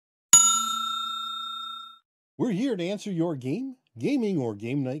We're here to answer your gaming, or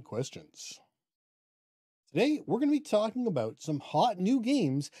game night questions. Today, we're going to be talking about some hot new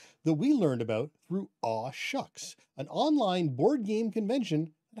games that we learned about through AwSHUX, an online board game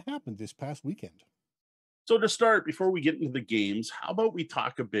convention that happened this past weekend. So to start, before we get into the games, how about we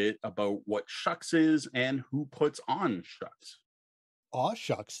talk a bit about what Shucks is and who puts on Shucks?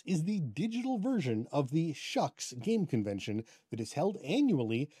 AwSHUX is the digital version of the AeSHUX game convention that is held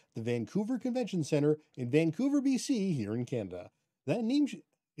annually at the Vancouver Convention Centre in Vancouver, BC, here in Canada. That name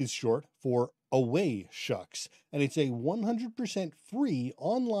is short for AwSHUX, and it's a 100% free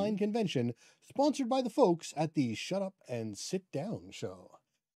online convention sponsored by the folks at the Shut Up and Sit Down show.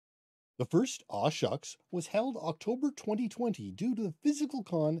 The first AwSHUX was held October 2020 due to the physical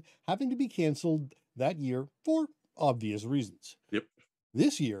con having to be cancelled that year for obvious reasons. Yep.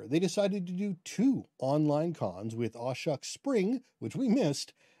 This year, they decided to do two online cons with AwSHUX Spring, which we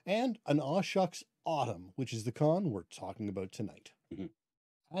missed, and an AwSHUX Autumn, which is the con we're talking about tonight. Mhm.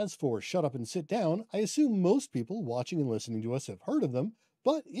 As for Shut Up and Sit Down, I assume most people watching and listening to us have heard of them,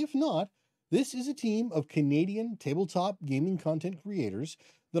 but if not, this is a team of Canadian tabletop gaming content creators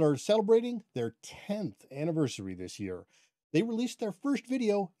that are celebrating their 10th anniversary this year. They released their first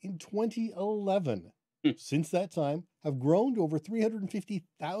video in 2011. Hmm. Since that time, have grown to over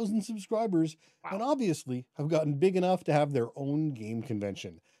 350,000 subscribers, and Wow. obviously have gotten big enough to have their own game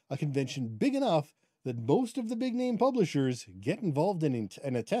convention. A convention big enough that most of the big name publishers get involved in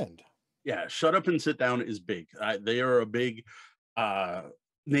and attend. Yeah, Shut Up and Sit Down is big. They are a big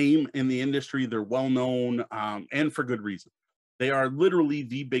name in the industry. They're well known, and for good reason. They are literally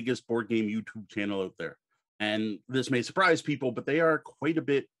the biggest board game YouTube channel out there. And this may surprise people, but they are quite a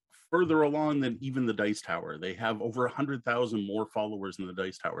bit further along than even the Dice Tower. They have over 100,000 more followers than the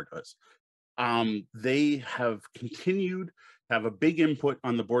Dice Tower does. They have continued to have a big input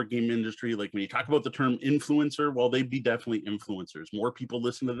on the board game industry. Like when you talk about the term influencer, well, they'd be definitely influencers. More people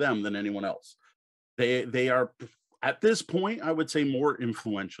listen to them than anyone else. They are, at this point, I would say, more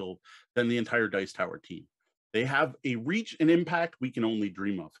influential than the entire Dice Tower team. They have a reach and impact we can only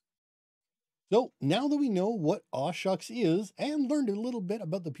dream of. So now that we know what AwSHUX is and learned a little bit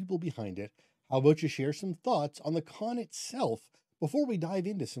about the people behind it, how about you share some thoughts on the con itself before we dive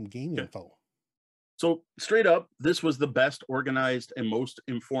into some game Okay. info? So straight up, this was the best organized and most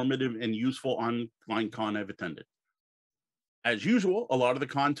informative and useful online con I've attended. As usual, a lot of the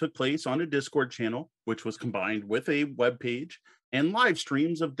con took place on a Discord channel, which was combined with a web page and live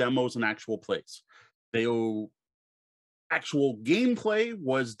streams of demos and actual plays. The actual gameplay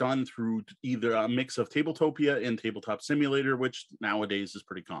was done through either a mix of Tabletopia and Tabletop Simulator, which nowadays is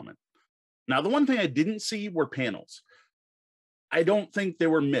pretty common. Now, the one thing I didn't see were panels. I don't think they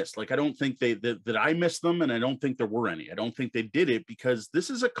were missed. Like, I don't think that I missed them, and I don't think there were any. I don't think they did it because this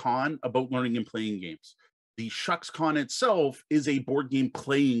is a con about learning and playing games. The Shucks Con itself is a board game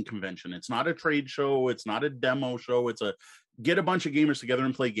playing convention. It's not a trade show. It's not a demo show. It's a get a bunch of gamers together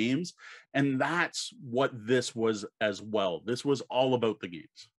and play games. And that's what this was as well. This was all about the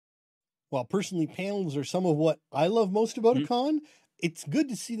games. While personally, panels are some of what I love most about a Mhm. con, it's good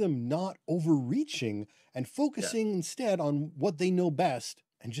to see them not overreaching and Yeah. focusing instead on what they know best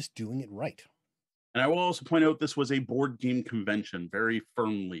and just doing it right. And I will also point out this was a board game convention very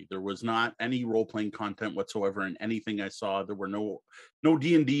firmly. There was not any role-playing content whatsoever in anything I saw. There were no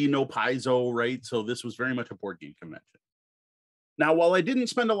D&D, no Paizo, right? So this was very much a board game convention. Now, while I didn't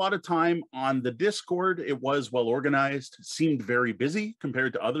spend a lot of time on the Discord, it was well organized, seemed very busy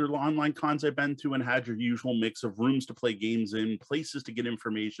compared to other online cons I've been to, and had your usual mix of rooms to play games in, places to get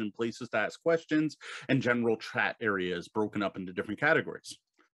information, places to ask questions, and general chat areas broken up into different categories.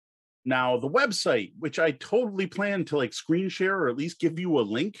 Now, the website, which I totally planned to like screen share or at least give you a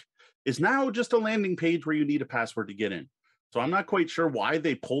link, is now just a landing page where you need a password to get in. So I'm not quite sure why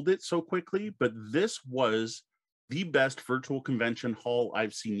they pulled it so quickly, but this was the best virtual convention hall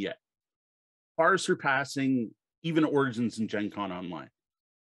I've seen yet, far surpassing even Origins and Gen Con Online.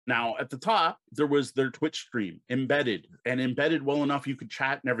 Now, at the top, there was their Twitch stream embedded well enough you could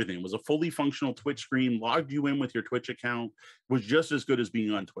chat and everything. It was a fully functional Twitch stream, logged you in with your Twitch account, was just as good as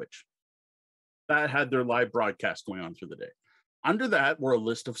being on Twitch. That had their live broadcast going on through the day. Under that were a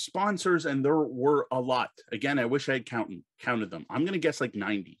list of sponsors, and there were a lot. Again, I wish I had counted them. I'm going to guess like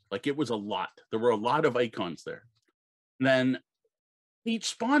 90. Like, it was a lot. There were a lot of icons there. And then each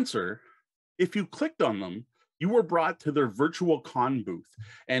sponsor, if you clicked on them, you were brought to their virtual con booth.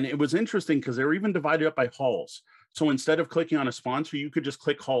 And it was interesting because they were even divided up by halls. So instead of clicking on a sponsor, you could just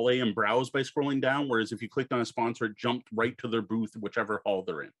click Hall A and browse by scrolling down. Whereas if you clicked on a sponsor, it jumped right to their booth, whichever hall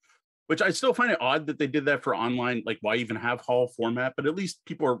they're in. which I still find it odd that they did that for online. Like, why even have hall format? But at least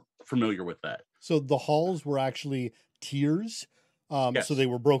people are familiar with that. So the halls were actually tiers. So Yes. they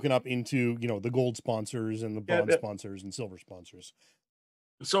were broken up into, the gold sponsors and the Yeah, bronze yeah. sponsors and silver sponsors.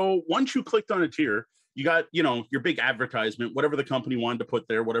 So once you clicked on a tier, you got, your big advertisement, whatever the company wanted to put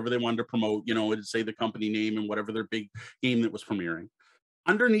there, whatever they wanted to promote, it'd say the company name and whatever their big game that was premiering.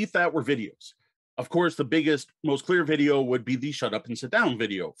 Underneath that were videos. Of course, the biggest, most clear video would be the shut up and sit down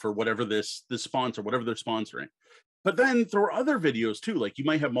video for whatever this sponsor, whatever they're sponsoring. But then there were other videos too. Like you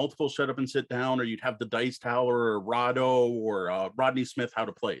might have multiple shut up and sit down, or you'd have the Dice Tower or Rado or Rodney Smith how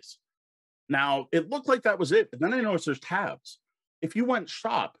to place. Now it looked like that was it, but then I noticed there's tabs. If you went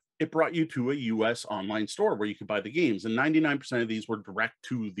shop, it brought you to a US online store where you could buy the games, and 99% of these were direct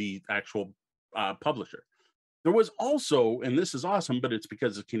to the actual publisher. There was also, and this is awesome, but it's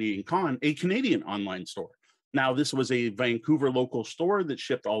because of Canadian Con, a Canadian online store. Now, this was a Vancouver local store that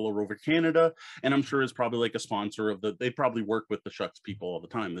shipped all over Canada, and I'm sure it's probably like a sponsor of they probably work with the Shucks people all the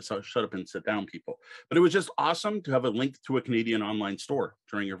time, the shut up and sit down people. But it was just awesome to have a link to a Canadian online store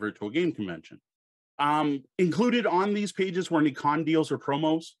during your virtual game convention. Included on these pages were any con deals or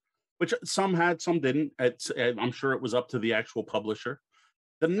promos, which some had, some didn't. I'm sure it was up to the actual publisher.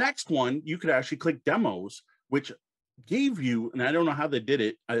 The next one, you could actually click demos, which gave you, and I don't know how they did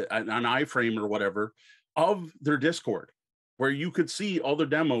it, an iframe or whatever, of their Discord, where you could see all their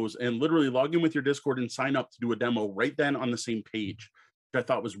demos and literally log in with your Discord and sign up to do a demo right then on the same page, which I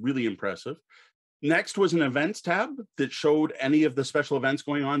thought was really impressive. Next was an events tab that showed any of the special events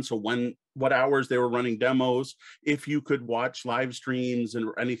going on. So what hours they were running demos, if you could watch live streams and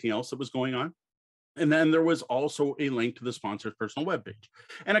anything else that was going on. And then there was also a link to the sponsor's personal webpage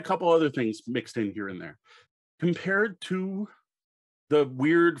and a couple other things mixed in here and there. Compared to the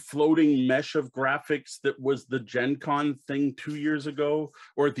weird floating mesh of graphics that was the Gen Con thing 2 years ago,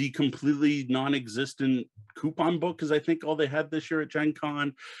 or the completely non-existent coupon book, because I think all they had this year at Gen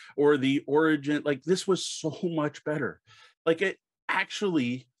Con, or the Origin, like this was so much better. Like it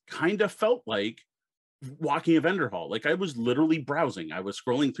actually kind of felt like walking a vendor hall. Like I was literally browsing. I was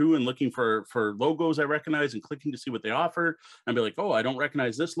scrolling through and looking for logos I recognize and clicking to see what they offer. And be like, oh, I don't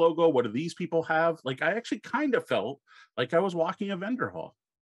recognize this logo. What do these people have? Like I actually kind of felt like I was walking a vendor hall.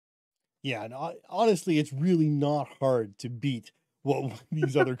 Yeah, and honestly, it's really not hard to beat what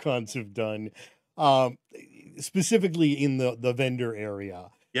these other cons have done. Um, Specifically in the vendor area.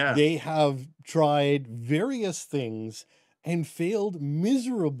 Yeah. They have tried various things and failed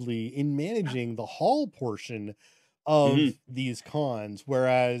miserably in managing the hall portion of these cons,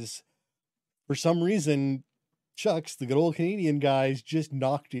 whereas for some reason, Chucks, the good old Canadian guys, just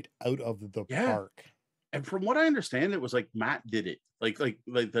knocked it out of the park. And from what I understand, it was like Matt did it. Like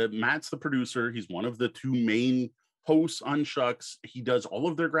the Matt's the producer. He's one of the two main hosts on Shucks. He does all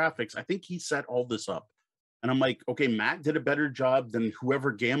of their graphics. I think he set all this up. And I'm like, okay, Matt did a better job than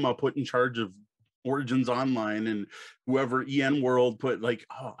whoever Gamma put in charge of Origins Online and whoever EN World put. Like,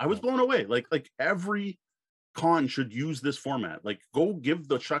 oh, I was blown away. Like every con should use this format. Like, go give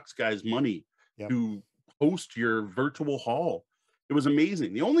the Shucks guys money to host your virtual hall. It was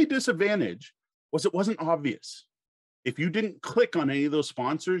amazing. The only disadvantage was it wasn't obvious. If you didn't click on any of those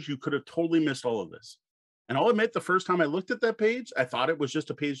sponsors, you could have totally missed all of this. And I'll admit, the first time I looked at that page, I thought it was just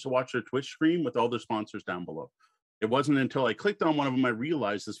a page to watch their Twitch stream with all their sponsors down below. It wasn't until I clicked on one of them I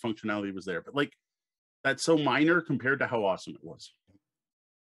realized this functionality was there. But like, that's so minor compared to how awesome it was.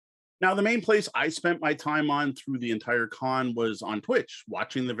 Now, the main place I spent my time on through the entire con was on Twitch,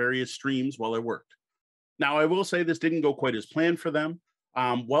 watching the various streams while I worked. Now, I will say this didn't go quite as planned for them.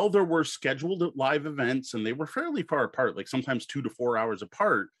 While there were scheduled live events, and they were fairly far apart, like sometimes 2 to 4 hours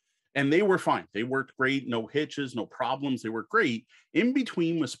apart, and they were fine. They worked great, no hitches, no problems. They were great. In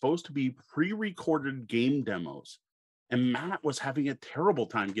between was supposed to be pre-recorded game demos, and Matt was having a terrible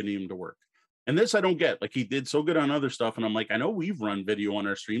time getting them to work. And this I don't get. Like, he did so good on other stuff, and I'm like, I know we've run video on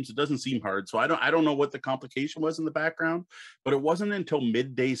our streams. It doesn't seem hard. So I don't know what the complication was in the background, but it wasn't until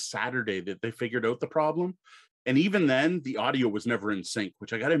midday Saturday that they figured out the problem. And even then, the audio was never in sync,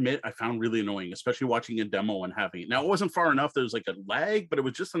 which I got to admit, I found really annoying, especially watching a demo and having it. Now, it wasn't far enough. There was like a lag, but it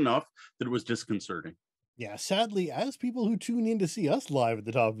was just enough that it was disconcerting. Yeah, sadly, as people who tune in to see us live at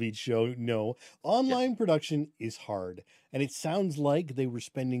the Top of each show know, online production is hard. And it sounds like they were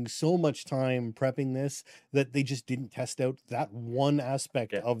spending so much time prepping this that they just didn't test out that one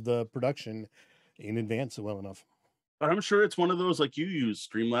aspect of the production in advance well enough. But I'm sure it's one of those, like you use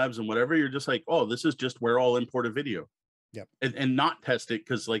Streamlabs and whatever, you're just like, oh, this is just where I'll import a video. Yep. And not test it,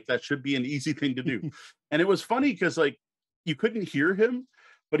 because like that should be an easy thing to do. And it was funny because like you couldn't hear him,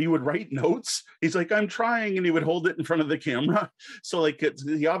 but he would write notes. He's like, I'm trying, and he would hold it in front of the camera. So like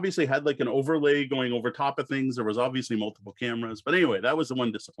he obviously had like an overlay going over top of things. There was obviously multiple cameras, but anyway, that was the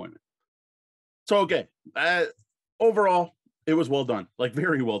one disappointment. So okay, overall, it was well done, like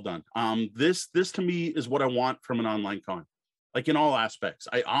very well done. This to me is what I want from an online con, like in all aspects.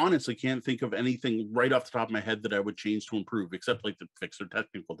 I honestly can't think of anything right off the top of my head that I would change to improve, except like to fix their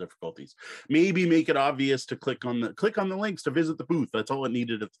technical difficulties. Maybe make it obvious to click on the links to visit the booth. That's all it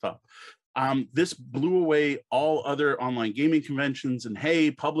needed at the top. This blew away all other online gaming conventions. And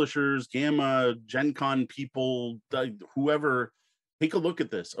hey, publishers, Gamma, Gen Con people, whoever, take a look at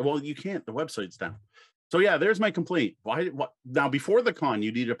this. Well, you can't. The website's down. So yeah, there's my complaint. Why? What? Now, before the con,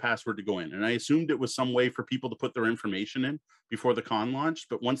 you needed a password to go in, and I assumed it was some way for people to put their information in before the con launched.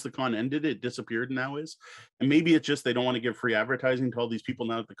 But once the con ended, it disappeared. Now is, and maybe it's just they don't want to give free advertising to all these people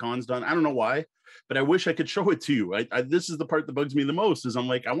now that the con's done. I don't know why, but I wish I could show it to you. This is the part that bugs me the most. Is I'm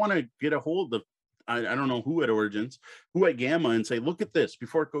like, I want to get a hold of, I don't know who at Origins, who at Gamma, and say, look at this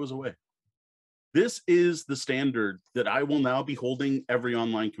before it goes away. This is the standard that I will now be holding every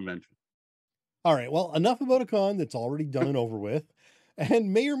online convention. All right, well, enough about a con that's already done and over with,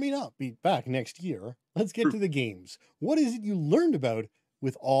 and may or may not be back next year. Let's get to the games. What is it you learned about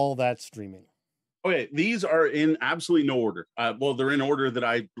with all that streaming? Okay, these are in absolutely no order. Well, they're in order that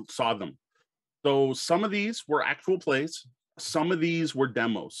I saw them. So some of these were actual plays. Some of these were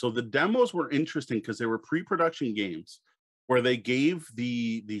demos. So the demos were interesting because they were pre-production games where they gave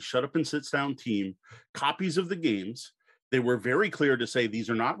the Shut Up and Sits Down team copies of the games. They were very clear to say these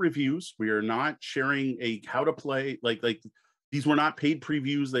are not reviews. We are not sharing a how to play. Like these were not paid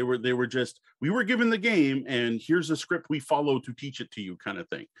previews. They were just, we were given the game and here's a script we follow to teach it to you, kind of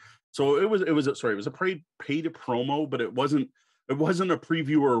thing. So it was a paid promo, but it wasn't a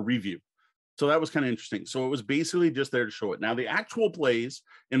preview or a review. So that was kind of interesting. So it was basically just there to show it. Now the actual plays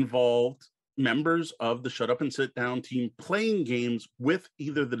involved members of the Shut Up and Sit Down team playing games with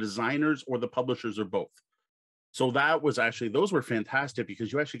either the designers or the publishers or both. So that was actually, those were fantastic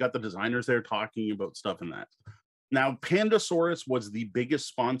because you actually got the designers there talking about stuff in that. Now, Pandasaurus was the biggest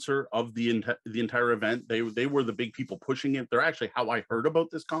sponsor of the entire event. They were the big people pushing it. They're actually how I heard about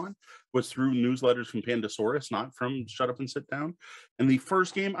this con was through newsletters from Pandasaurus, not from Shut Up and Sit Down. And the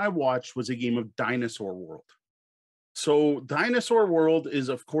first game I watched was a game of Dinosaur World. So Dinosaur World is,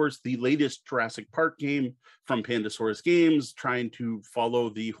 of course, the latest Jurassic Park game from Pandasaurus Games, trying to follow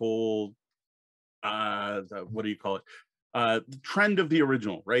the whole what do you call it? The trend of the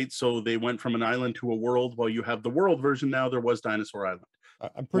original, right? So they went from an island to a world. Well, you have the world version now. There was Dinosaur Island.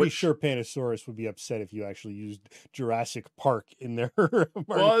 I'm pretty sure Pandasaurus would be upset if you actually used Jurassic Park in their.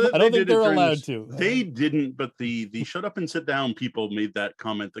 Well, I don't think they're allowed to. They didn't, but the Shut Up and Sit Down people made that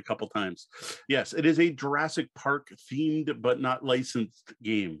comment a couple times. Yes, it is a Jurassic Park themed but not licensed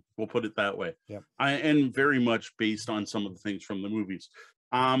game. We'll put it that way. Yeah, and very much based on some of the things from the movies.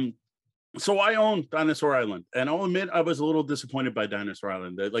 So I own Dinosaur Island, and I'll admit I was a little disappointed by Dinosaur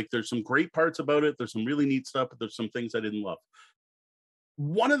Island. Like, there's some great parts about it. There's some really neat stuff, but there's some things I didn't love.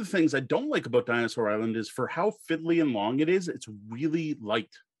 One of the things I don't like about Dinosaur Island is for how fiddly and long it is, it's really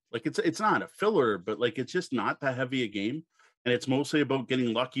light. Like, it's not a filler, but like, it's just not that heavy a game. And it's mostly about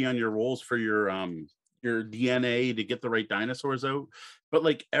getting lucky on your rolls for your DNA to get the right dinosaurs out. But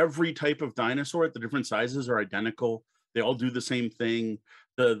like, every type of dinosaur at the different sizes are identical. They all do the same thing.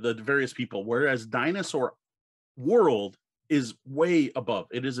 The various people, whereas Dinosaur World is way above.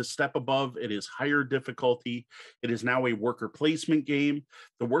 It is a step above. It is higher difficulty. It is now a worker placement game.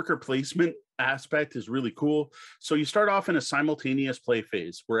 The worker placement aspect is really cool. So you start off in a simultaneous play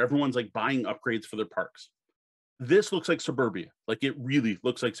phase where everyone's like buying upgrades for their parks. This looks like Suburbia. Like, it really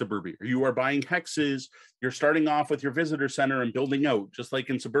looks like Suburbia. You are buying hexes. You're starting off with your visitor center and building out, just like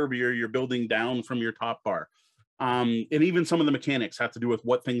in Suburbia, you're building down from your top bar. And even some of the mechanics have to do with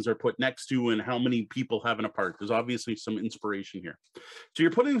what things are put next to and how many people have in a park. There's obviously some inspiration here. So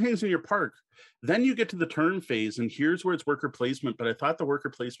you're putting things in your park. Then you get to the turn phase, and here's where it's worker placement. But I thought the worker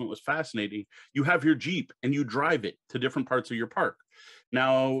placement was fascinating. You have your Jeep, and you drive it to different parts of your park.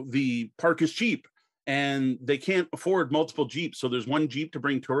 Now, the park is cheap, and they can't afford multiple Jeeps. So there's one Jeep to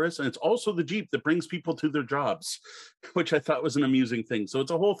bring tourists, and it's also the Jeep that brings people to their jobs, which I thought was an amusing thing. So it's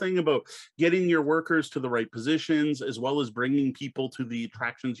a whole thing about getting your workers to the right positions, as well as bringing people to the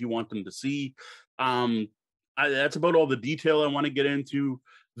attractions you want them to see. That's about all the detail I want to get into.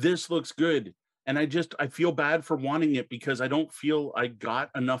 This looks good. And I feel bad for wanting it because I don't feel I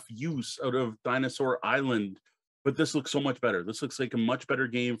got enough use out of Dinosaur Island. But this looks so much better. This looks like a much better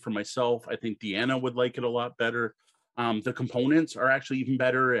game for myself. I think Deanna would like it a lot better. The components are actually even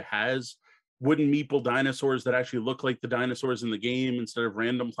better. It has wooden meeple dinosaurs that actually look like the dinosaurs in the game instead of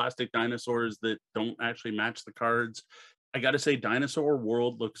random plastic dinosaurs that don't actually match the cards. I got to say, Dinosaur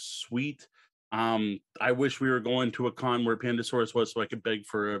World looks sweet. I wish we were going to a con where Pandasaurus was so I could beg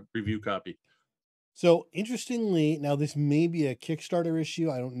for a review copy. So interestingly, now this may be a Kickstarter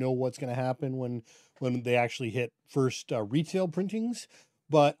issue. I don't know what's going to happen when they actually hit first retail printings,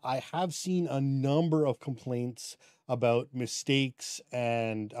 but I have seen a number of complaints about mistakes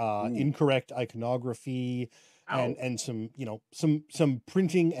and incorrect iconography and some, you know, some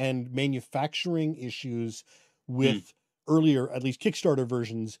printing and manufacturing issues with earlier, at least Kickstarter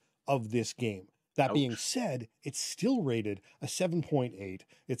versions of this game. That being said, it's still rated a 7.8.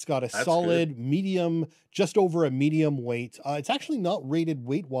 It's got a solid medium, just over a medium weight. It's actually not rated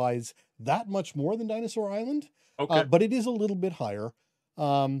weight-wise that much more than Dinosaur Island, but it is a little bit higher.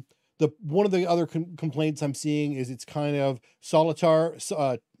 One of the other complaints I'm seeing is it's kind of solitaire,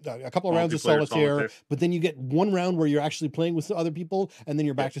 a couple of rounds of solitaire, but then you get one round where you're actually playing with other people, and then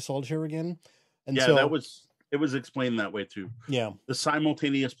you're back to solitaire again. And so it was explained that way too. Yeah. The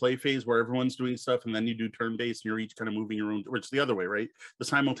simultaneous play phase where everyone's doing stuff and then you do turn-based and you're each kind of moving your own, or it's the other way, right? The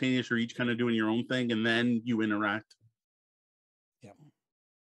simultaneous, you're each kind of doing your own thing and then you interact. Yeah.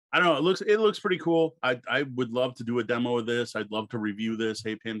 I don't know. It looks pretty cool. I would love to do a demo of this. I'd love to review this.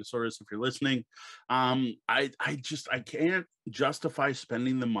 Hey, Pandasaurus, if you're listening. I can't justify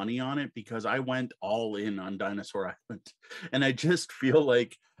spending the money on it because I went all in on Dinosaur Island. And I just feel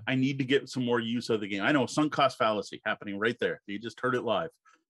like I need to get some more use of the game. I know, sunk cost fallacy happening right there. You just heard it live.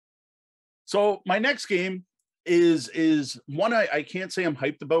 So my next game is one I can't say I'm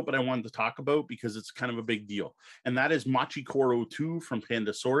hyped about, but I wanted to talk about because it's kind of a big deal. And that is Machikoro 2 from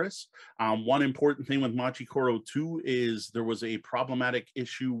Pandasaurus. One important thing with Machikoro 2 is there was a problematic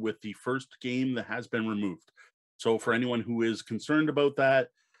issue with the first game that has been removed. So for anyone who is concerned about that,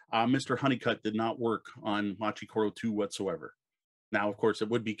 Mr. Honeycutt did not work on Machikoro 2 whatsoever. Now, of course, it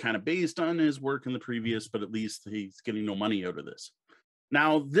would be kind of based on his work in the previous, but at least he's getting no money out of this.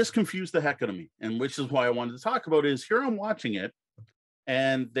 Now, this confused the heck out of me, and which is why I wanted to talk about is here I'm watching it,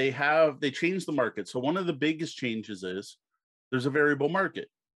 and they changed the market. So one of the biggest changes is there's a variable market.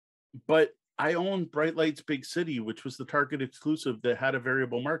 But I own Bright Lights Big City, which was the Target exclusive that had a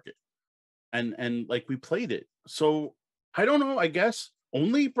variable market. And like we played it. So I don't know, I guess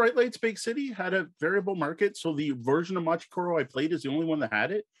only Bright Lights Big City had a variable market. So the version of Machikoro I played is the only one that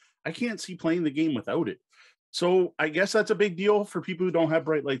had it. I can't see playing the game without it. So I guess that's a big deal for people who don't have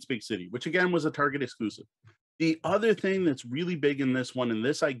Bright Lights Big City, which again was a Target exclusive. The other thing that's really big in this one, and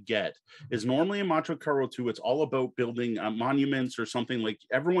this I get, is normally in Machikoro 2, it's all about building monuments or something. Like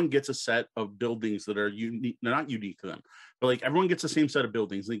everyone gets a set of buildings that are unique. They're not unique to them, but like everyone gets the same set of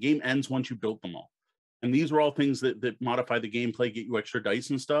buildings. The game ends once you built them all. And these are all things that modify the gameplay, get you extra dice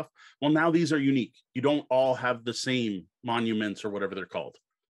and stuff. Well, now these are unique. You don't all have the same monuments or whatever they're called.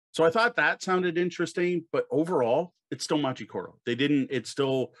 So I thought that sounded interesting, but overall, it's still Machikoro. It's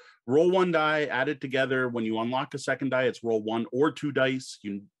still roll one die, add it together. When you unlock a second die, it's roll 1 or 2 dice.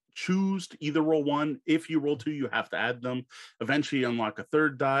 You choose to either roll 1. If you roll 2, you have to add them. Eventually, you unlock a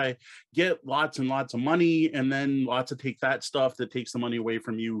third die, get lots and lots of money, and then lots of take that stuff that takes the money away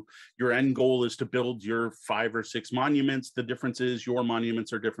from you. Your end goal is to build your 5 or 6 monuments. The difference is your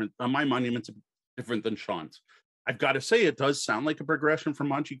monuments are different. My monuments are different than Sean's. I've got to say, it does sound like a progression from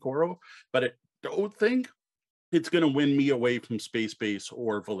Machikoro, but I don't think it's going to win me away from Space Base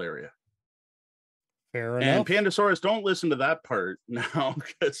or Valeria. Fair enough. And Pandasaurus, don't listen to that part now,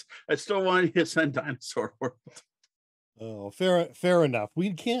 because I still want you to send Dinosaur World. Oh, fair enough.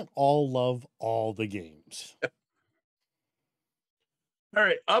 We can't all love all the games. All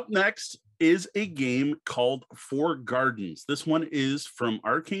right, up next is a game called Four Gardens. This one is from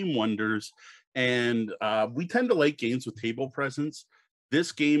Arcane Wonders. And we tend to like games with table presence.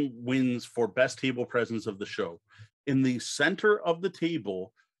 This game wins for best table presence of the show. In the center of the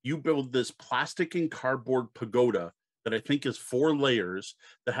table, you build this plastic and cardboard pagoda that I think is 4 layers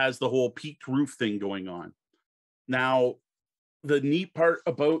that has the whole peaked roof thing going on. Now, the neat part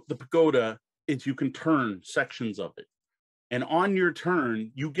about the pagoda is you can turn sections of it. And on your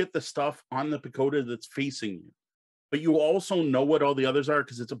turn, you get the stuff on the pagoda that's facing you. But you also know what all the others are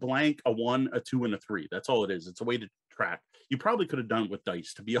because it's a blank, a 1, a 2, and a 3. That's all it is. It's a way to track. You probably could have done it with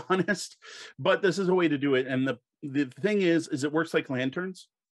dice, to be honest, but this is a way to do it. And the thing is it works like lanterns.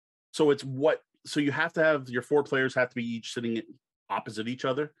 So you have to have your 4 players have to be each sitting opposite each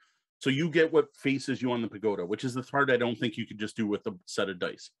other. So you get what faces you on the pagoda, which is the part I don't think you could just do with a set of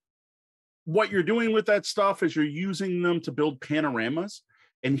dice. What you're doing with that stuff is you're using them to build panoramas.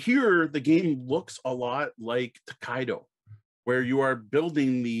 And here, the game looks a lot like Tokaido, where you are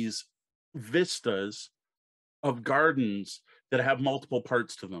building these vistas of gardens that have multiple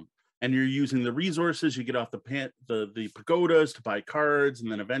parts to them. And you're using the resources you get off the pagodas to buy cards,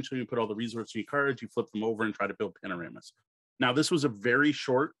 and then eventually you put all the resources in your cards, you flip them over and try to build panoramas. Now, this was a very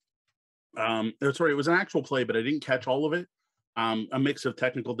short, sorry, it was an actual play, but I didn't catch all of it. A mix of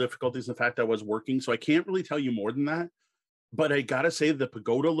technical difficulties, the fact I was working, so I can't really tell you more than that. But I gotta say the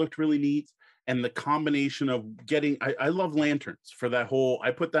pagoda looked really neat, and the combination of getting I love lanterns for that whole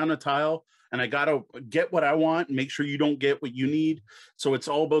I put down a tile and I gotta get what I want and make sure you don't get what you need. So it's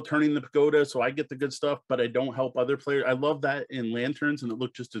all about turning the pagoda so I get the good stuff, but I don't help other players. I love that in lanterns, and it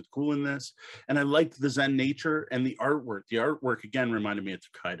looked just as cool in this. And I liked the Zen nature and the artwork. The artwork again reminded me of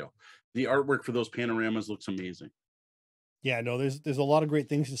Tokaido. The artwork for those panoramas looks amazing. Yeah, no, there's a lot of great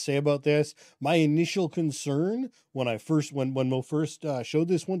things to say about this. My initial concern when Mo first showed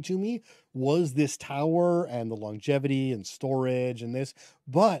this one to me was this tower and the longevity and storage and this.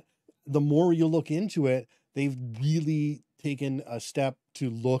 But the more you look into it, they've really taken a step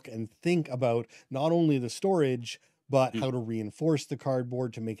to look and think about not only the storage, but how to reinforce the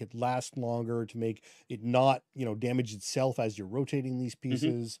cardboard to make it last longer, to make it not, damage itself as you're rotating these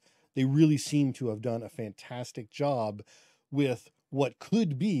pieces. They really seem to have done a fantastic job with what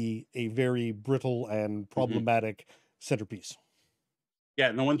could be a very brittle and problematic centerpiece. Yeah,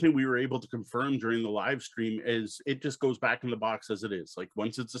 and the one thing we were able to confirm during the live stream is it just goes back in the box as it is. Like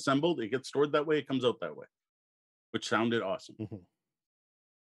once it's assembled, it gets stored that way, it comes out that way, which sounded awesome.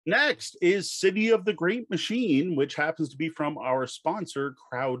 Next is City of the Great Machine, which happens to be from our sponsor,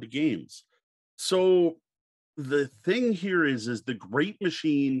 Crowd Games. So the thing here is the Great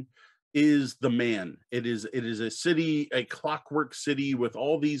Machine is the man. It is a city, a clockwork city with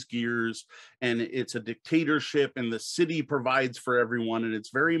all these gears, and it's a dictatorship, and the city provides for everyone, and it's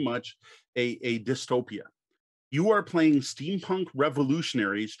very much a dystopia. You are playing steampunk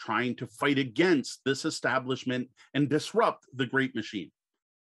revolutionaries trying to fight against this establishment and disrupt the Great Machine.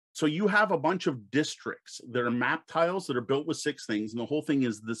 So you have a bunch of districts that are map tiles that are built with 6 things, and the whole thing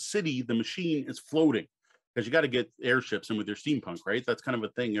is the city, the machine is floating. Because you got to get airships in with your steampunk, right? That's kind of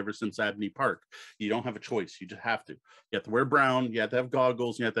a thing ever since Abney Park. You don't have a choice. You just have to. You have to wear brown. You have to have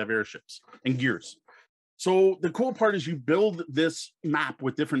goggles. You have to have airships and gears. So the cool part is you build this map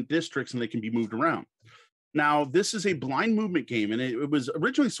with different districts and they can be moved around. Now, this is a blind movement game, and it was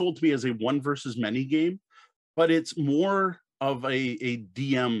originally sold to me as a one versus many game, but it's more of a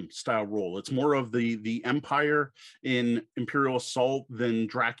DM style role. It's more of the Empire in Imperial Assault than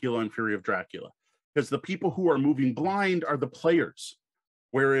Dracula and Fury of Dracula. Because the people who are moving blind are the players,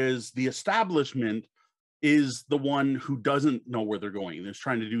 whereas the establishment is the one who doesn't know where they're going. They're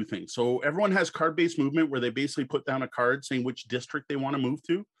trying to do things. So everyone has card-based movement where they basically put down a card saying which district they want to move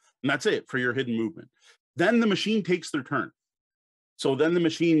to, and that's it for your hidden movement. Then the machine takes their turn. So then the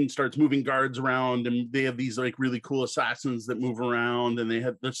machine starts moving guards around, and they have these like really cool assassins that move around, and they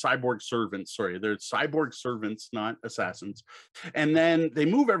have the cyborg servants. Sorry, they're cyborg servants, not assassins. And then they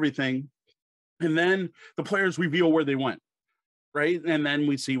move everything. And then the players reveal where they went, right? And then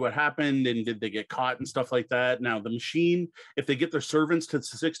we see what happened and did they get caught and stuff like that. Now, the machine, if they get their servants to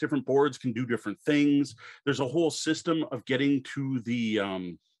 6 different boards, can do different things. There's a whole system of getting to the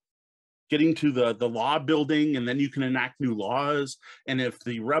law building, and then you can enact new laws. And if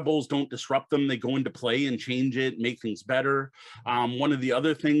the rebels don't disrupt them, they go into play and change it, make things better. One of the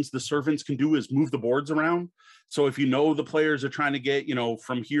other things the servants can do is move the boards around. So if you know the players are trying to get,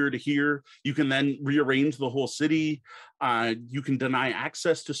 from here to here, you can then rearrange the whole city. You can deny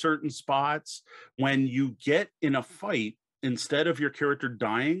access to certain spots. When you get in a fight, instead of your character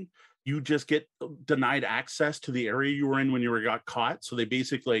dying, you just get denied access to the area you were in when you got caught. So they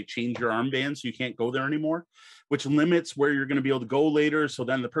basically change your armband so you can't go there anymore, which limits where you're going to be able to go later. So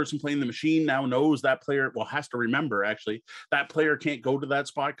then the person playing the machine now knows that player, has to remember actually, that player can't go to that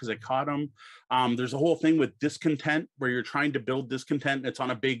spot because I caught him. There's a whole thing with discontent where you're trying to build discontent. It's on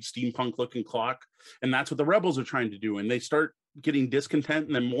a big steampunk looking clock. And that's what the rebels are trying to do. And they start getting discontent,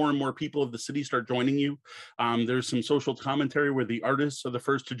 and then more and more people of the city start joining you. There's some social commentary where the artists are the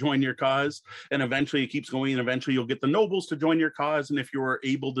first to join your cause, and eventually it keeps going, and eventually you'll get the nobles to join your cause. And if you're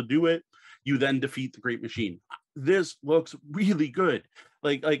able to do it, you then defeat the Great Machine. This looks really good.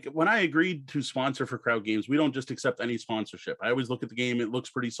 Like when I agreed to sponsor for Crowd Games, we don't just accept any sponsorship. I always look at the game. It looks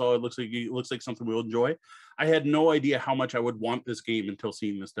pretty solid. It looks like something we'll enjoy. I had no idea how much I would want this game until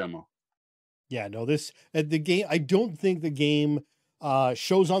seeing this demo. Yeah, no, the game, I don't think the game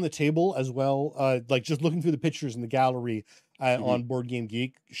shows on the table as well. Like just looking through the pictures in the gallery on Board Game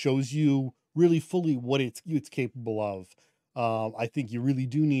Geek shows you really fully what it's capable of. I think you really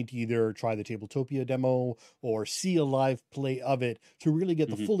do need to either try the Tabletopia demo or see a live play of it to really get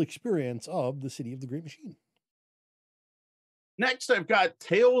the Mhm. full experience of the City of the Great Machine. Next, I've got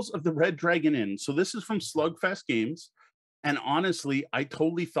Tales of the Red Dragon Inn. So this is from Slugfest Games. And honestly, I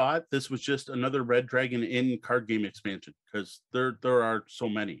totally thought this was just another Red Dragon Inn card game expansion because there are so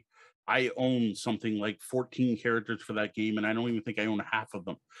many. I own something like 14 characters for that game, and I don't even think I own half of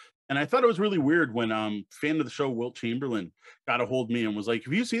them. And I thought it was really weird when fan of the show Wilt Chamberlain got a hold of me and was like,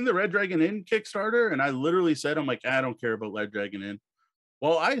 "Have you seen the Red Dragon Inn Kickstarter?" And I literally said, "I'm like, I don't care about Red Dragon Inn."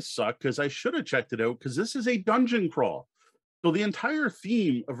 Well, I suck because I should have checked it out because this is a dungeon crawl. So the entire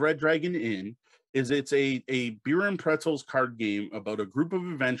theme of Red Dragon Inn is it's a beer and pretzels card game about a group of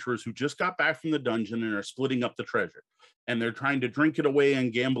adventurers who just got back from the dungeon and are splitting up the treasure. And they're trying to drink it away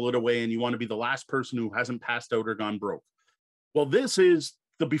and gamble it away, and you want to be the last person who hasn't passed out or gone broke. Well, this is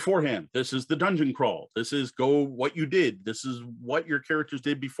the beforehand. This is the dungeon crawl. This is go what you did. This is what your characters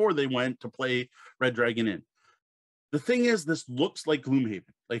did before they went to play Red Dragon Inn. The thing is, this looks like Gloomhaven.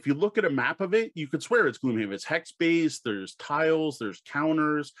 Like if you look at a map of it, you could swear it's Gloomhaven. It's hex based. There's tiles. There's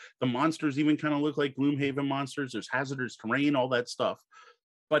counters. The monsters even kind of look like Gloomhaven monsters. There's hazardous terrain, all that stuff.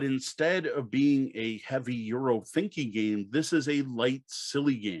 But instead of being a heavy Euro thinking game, this is a light,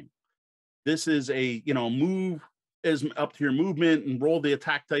 silly game. This is a move is up to your movement and roll the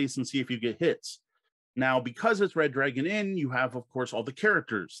attack dice and see if you get hits. Now, because it's Red Dragon Inn, you have, of course, all the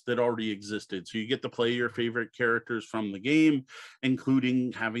characters that already existed. So you get to play your favorite characters from the game,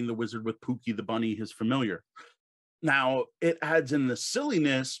 including having the wizard with Pookie the bunny, his familiar. Now, it adds in the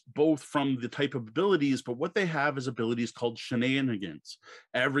silliness, both from the type of abilities, but what they have is abilities called shenanigans.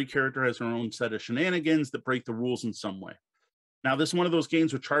 Every character has their own set of shenanigans that break the rules in some way. Now, this is one of those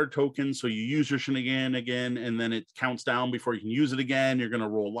games with charred tokens, so you use your shenanigan again, and then it counts down before you can use it again. You're going to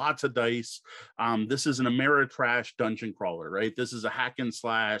roll lots of dice. This is an Ameritrash dungeon crawler, right? This is a hack and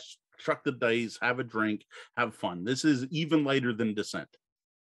slash, chuck the dice, have a drink, have fun. This is even lighter than Descent.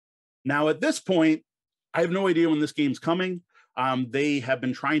 Now, at this point, I have no idea when this game's coming. They have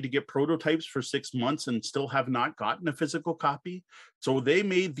been trying to get prototypes for 6 months and still have not gotten a physical copy. So they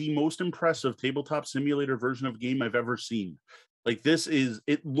made the most impressive tabletop simulator version of game I've ever seen. Like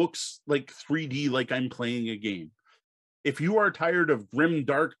it looks like 3D, like I'm playing a game. If you are tired of grim,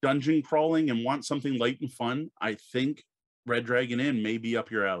 dark dungeon crawling and want something light and fun, I think Red Dragon Inn may be up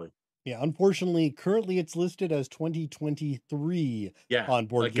your alley. Yeah, unfortunately, currently it's listed as 2023 Yeah, on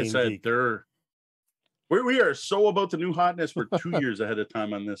Board like I Game said, Geek. we are so about the new hotness. We're 2 years ahead of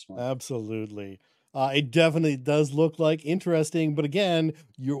time on this one. Absolutely. It definitely does look like interesting, but again,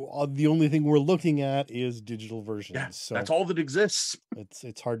 the only thing we're looking at is digital versions. Yeah, so that's all that exists.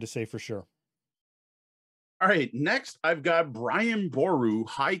 it's hard to say for sure. All right, next I've got Brian Boru,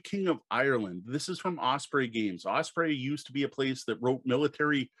 High King of Ireland. This is from Osprey Games. Osprey used to be a place that wrote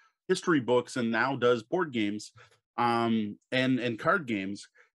military history books and now does board games and card games.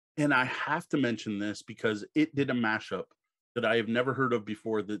 And I have to mention this because it did a mashup that I have never heard of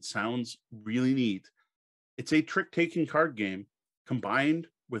before that sounds really neat. It's a trick-taking card game combined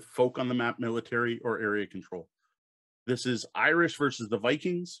with folk on the map military or area control. This is Irish versus the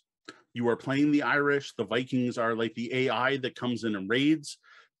Vikings. You are playing the Irish. The Vikings are like the AI that comes in and raids.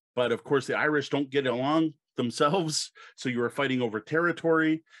 But of course, the Irish don't get along themselves. So you are fighting over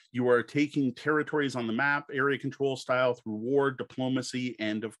territory. You are taking territories on the map, area control style through war, diplomacy,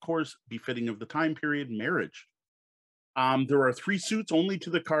 and of course, befitting of the time period, marriage. There are 3 suits only to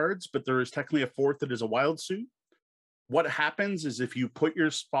the cards, but there is technically a 4th that is a wild suit. What happens is if you put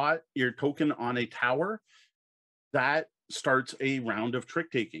your token on a tower, that starts a round of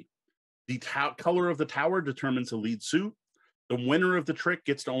trick taking. The color of the tower determines the lead suit. The winner of the trick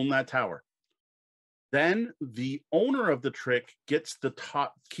gets to own that tower. Then the owner of the trick gets the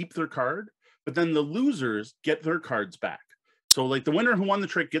keep their card, but then the losers get their cards back. So like the winner who won the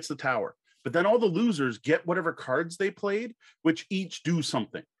trick gets the tower, but then all the losers get whatever cards they played, which each do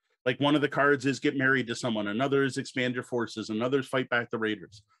something. Like one of the cards is get married to someone, another is expand your forces, another is fight back the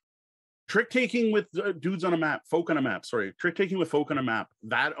raiders. Trick taking with dudes on a map, folk on a map. Sorry, trick taking with folk on a map.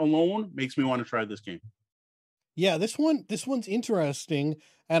 That alone makes me want to try this game. Yeah, this one's interesting,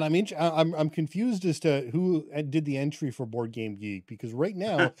 and I'm confused as to who did the entry for Board Game Geek because right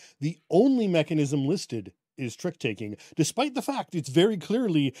now the only mechanism listed is trick taking, despite the fact it's very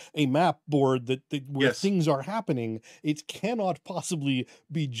clearly a map board that where Yes. things are happening. It cannot possibly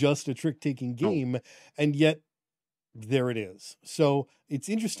be just a trick taking game, and yet there it is. So it's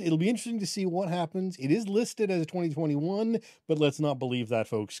interesting. It'll be interesting to see what happens. It is listed as a 2021, but let's not believe that,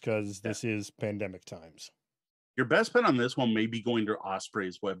 folks, because this is pandemic times. Your best bet on this one may be going to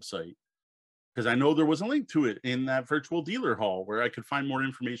Osprey's website. because I know there was a link to it in that virtual dealer hall where I could find more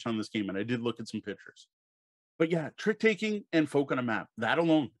information on this game, and I did look at some pictures. But yeah, trick taking and folk on a map. That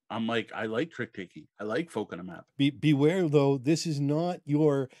alone, I'm like, I like trick taking. I like folk on a map. Beware though, this is not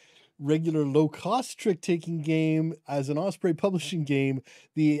your regular low cost trick taking game. As an Osprey publishing game,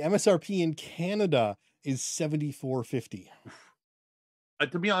 the MSRP in Canada is $74.50.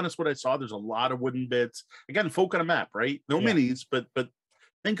 To be honest, what I saw, there's a lot of wooden bits. Again, folk on a map, right? No Yeah. minis, but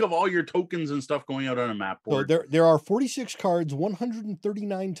think of all your tokens and stuff going out on a map So board. there are 46 cards,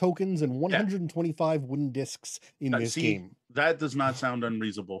 139 tokens, and Yeah. 125 wooden discs in this See, game. that does not sound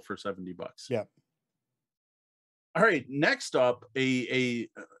unreasonable for $70. Yeah. All right, next up, a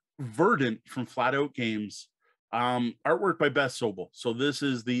Verdant from Flat Out Games. Artwork by Beth Sobel. So this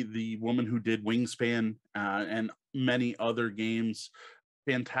is the woman who did Wingspan and many other games.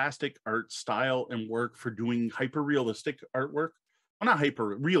 Fantastic art style and work for doing hyper realistic artwork. Well, not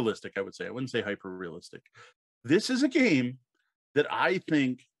hyper realistic, I would say. I wouldn't say hyper realistic. This is a game that I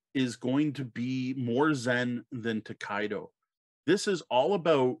think is going to be more zen than Tokaido. This is all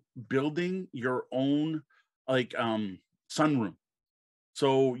about building your own like sunroom.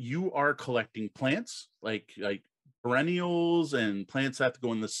 So you are collecting plants like perennials and plants that have to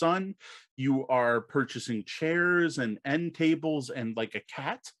go in the sun. You are purchasing chairs and end tables and like a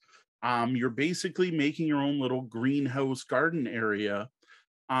cat. You're basically making your own little greenhouse garden area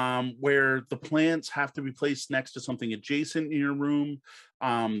where the plants have to be placed next to something adjacent in your room.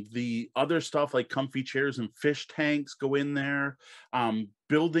 The other stuff like comfy chairs and fish tanks go in there.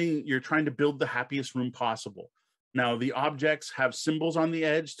 You're trying to build the happiest room possible. Now, the objects have symbols on the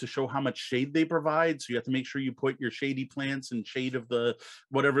edge to show how much shade they provide. So you have to make sure you put your shady plants in shade of the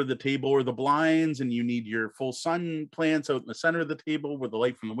whatever the table or the blinds, and you need your full sun plants out in the center of the table where the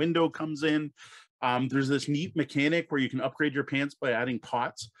light from the window comes in. There's this neat mechanic where you can upgrade your pants by adding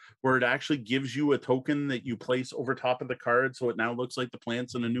pots, where it actually gives you a token that you place over top of the card. So it now looks like the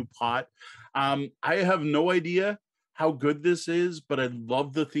plant's in a new pot. I have no idea how good this is, but I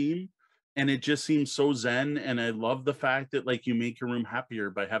love the theme. And it just seems so zen. And I love the fact that like you make your room happier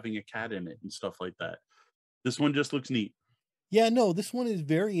by having a cat in it and stuff like that. This one just looks neat. Yeah, no, this one is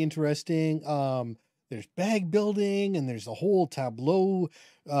very interesting. There's bag building and there's a whole tableau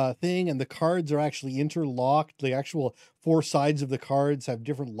thing, and the cards are actually interlocked. The actual four sides of the cards have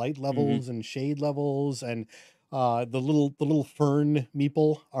different light levels and shade levels, and the little fern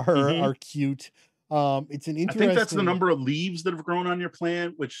meeple are cute. It's an I think that's the interesting. number of leaves that have grown on your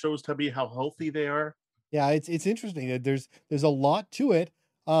plant, which shows to be how healthy they are. Yeah, it's interesting. There's a lot to it.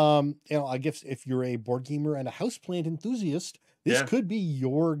 I guess if you're a board gamer and a houseplant enthusiast, this Yeah. could be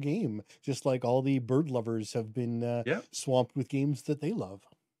your game. Just like all the bird lovers have been Yeah. swamped with games that they love.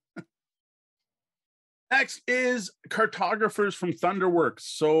 Next is Cartographers from Thunderworks.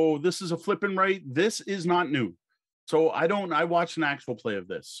 So this is a flip and write. This is not new. So I watched an actual play of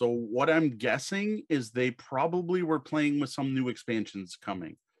this. So what I'm guessing is they probably were playing with some new expansions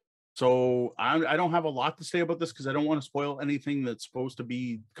coming. So I don't have a lot to say about this because I don't want to spoil anything that's supposed to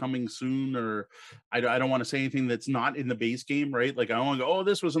be coming soon, or I don't want to say anything that's not in the base game, right? Like I don't want to go, oh,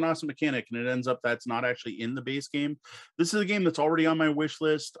 this was an awesome mechanic, and it ends up that's not actually in the base game. This is a game that's already on my wish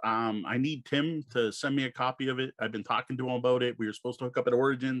list. I need Tim to send me a copy of it. I've been talking to him about it. We were supposed to hook up at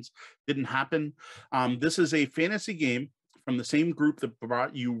Origins, didn't happen. This is a fantasy game from the same group that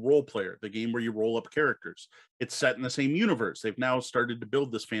brought you Role Player, the game where you roll up characters. It's set in the same universe. They've now started to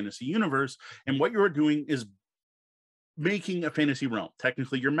build this fantasy universe. And what you're doing is making a fantasy realm.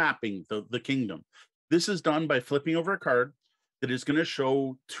 Technically, you're mapping the kingdom. This is done by flipping over a card that is going to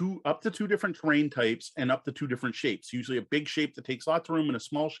show up to two different terrain types and up to two different shapes. Usually a big shape that takes lots of room and a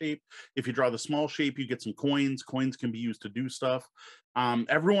small shape. If you draw the small shape, you get some coins. Coins can be used to do stuff.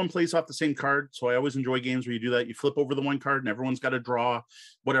 Everyone plays off the same card. So I always enjoy games where you do that. You flip over the one card and everyone's got to draw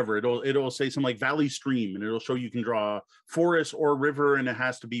whatever. It'll say something like Valley Stream, and it'll show you can draw forest or river, and it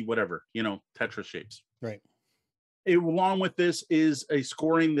has to be whatever, Tetris shapes. Right. Along with this is a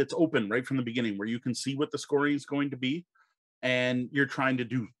scoring that's open right from the beginning, where you can see what the scoring is going to be. And you're trying to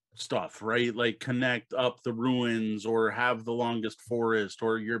do stuff, right? Like connect up the ruins or have the longest forest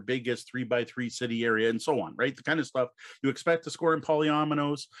or your biggest 3x3 city area and so on, right? The kind of stuff you expect to score in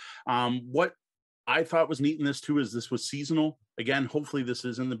polyominoes. What I thought was neat in this too is this was seasonal. Again, hopefully this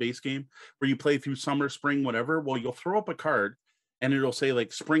is in the base game where you play through summer, spring, whatever. Well, you'll throw up a card and it'll say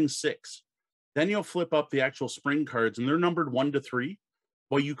like spring 6. Then you'll flip up the actual spring cards and they're numbered 1 to 3.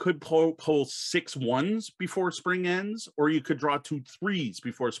 Well, you could pull 6 1s before spring ends, or you could draw 2 3s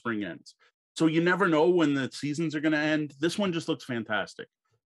before spring ends. So you never know when the seasons are going to end. This one just looks fantastic.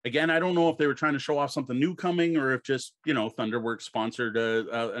 Again, I don't know if they were trying to show off something new coming or if just, Thunderworks sponsored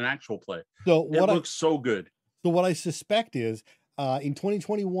an actual play. So It what I looks so good. so what I suspect is in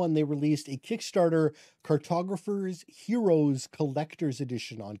 2021 they released a Kickstarter Cartographers Heroes Collector's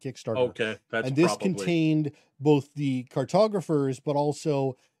Edition on Kickstarter, Okay, that's and this probably contained both the cartographers but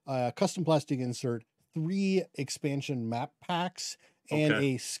also custom plastic insert, 3 expansion map packs, and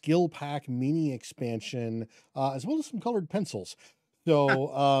okay. a skill pack mini expansion, as well as some colored pencils.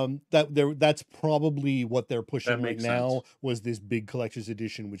 So that's probably what they're That pushing right makes sense. now, was this big collector's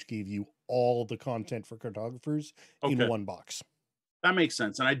edition, which gave you all the content for cartographers in Okay. one box. That makes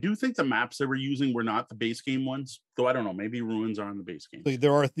sense. And I do think the maps they were using were not the base game ones. Though I don't know, maybe ruins are on the base So games.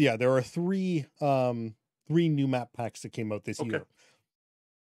 there are three new map packs that came out this Okay. year.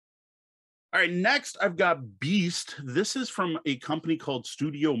 All right, next I've got Beast. This is from a company called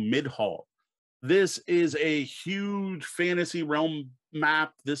Studio Midhall. This is a huge fantasy realm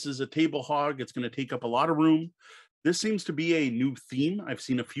map. This is a table hog. It's going to take up a lot of room. This seems to be a new theme. I've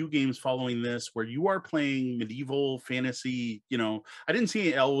seen a few games following this where you are playing medieval fantasy. I didn't see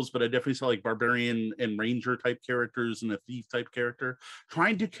any elves, but I definitely saw like barbarian and ranger type characters and a thief type character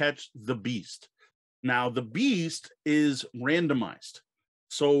trying to catch the beast. Now, the beast is randomized.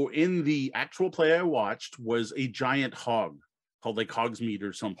 So in the actual play I watched was a giant hog called like Hogsmeade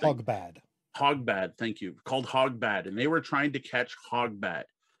or something. Hogbad, thank you. Called Hogbad, and they were trying to catch Hogbad.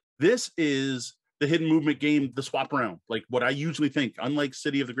 This is the hidden movement game, the swap around, like what I usually think. Unlike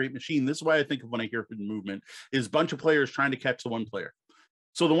City of the Great Machine, this is why I think of when I hear hidden movement, is a bunch of players trying to catch the one player.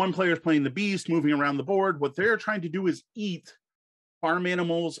 So the one player is playing the beast, moving around the board. What they're trying to do is eat farm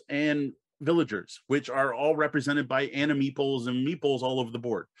animals and villagers, which are all represented by animeeples and meeples all over the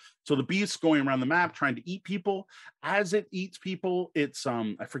board. So the beast's going around the map trying to eat people. As it eats people, it's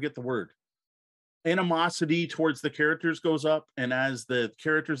I forget the word. Animosity towards the characters goes up, and as the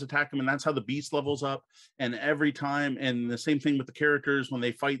characters attack them, and that's how the beast levels up. And every time, and the same thing with the characters, when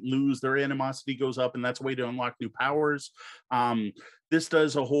they fight and lose, their animosity goes up, and that's a way to unlock new powers. This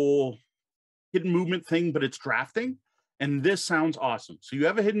does a whole hidden movement thing, but it's drafting. And this sounds awesome. So you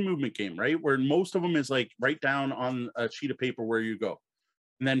have a hidden movement game, right? Where most of them is like write down on a sheet of paper where you go.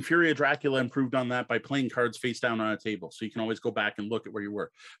 And then Fury of Dracula improved on that by playing cards face down on a table. So you can always go back and look at where you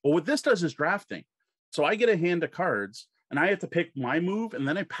were. Well, what this does is drafting. So I get a hand of cards and I have to pick my move, and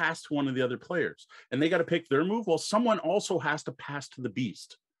then I pass to one of the other players. And they got to pick their move. Well, someone also has to pass to the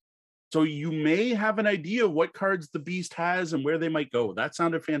beast. So you may have an idea what cards the beast has and where they might go. That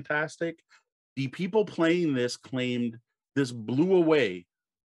sounded fantastic. The people playing this claimed this blew away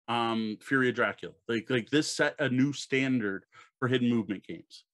Fury of Dracula. Like this set a new standard for hidden movement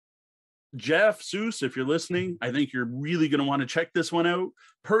games. Jeff, Seuss, if you're listening, I think you're really going to want to check this one out.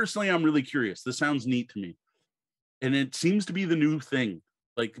 Personally, I'm really curious. This sounds neat to me. And it seems to be the new thing,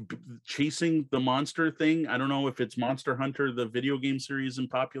 like chasing the monster thing. I don't know if it's Monster Hunter, the video game series in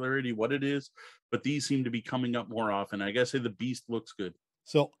popularity, what it is, but these seem to be coming up more often. I gotta say the beast looks good.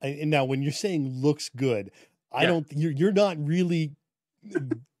 So, and now when you're saying looks good, I Yeah. don't, you're not really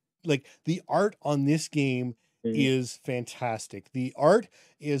like, the art on this game is fantastic. The art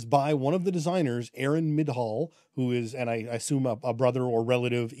is by one of the designers, Aaron Midhall, who is, and I assume a brother or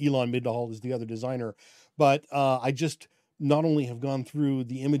relative. Elon Midhall is the other designer. But I just not only have gone through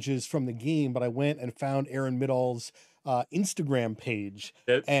the images from the game, but I went and found Aaron Midhall's Instagram page.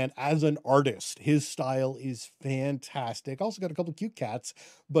 Yep. And as an artist, his style is fantastic. Also got a couple cute cats,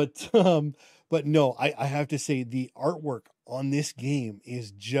 but no, I have to say the artwork on this game is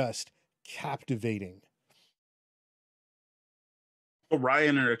just captivating.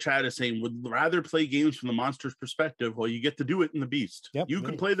 Ryan in our chat is saying would rather play games from the monster's perspective. Well, you get to do it in the beast. Yep, you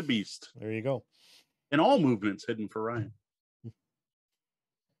can play the beast. There you go. And all movements hidden for Ryan.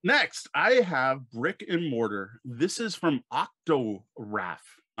 Next, I have Brick and Mortar. This is from Octoraf,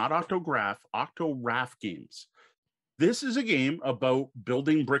 not Octograph, Octoraf Games. This is a game about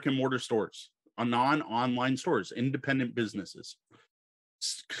building brick and mortar stores, non-online stores, independent businesses.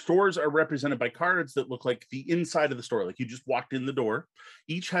 Stores are represented by cards that look like the inside of the store, like you just walked in the door.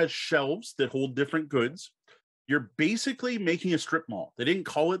 Each has shelves that hold different goods. You're basically making a strip mall. They didn't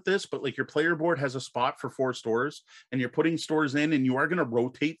call it this, but like your player board has a spot for 4 stores, and you're putting stores in, and you are going to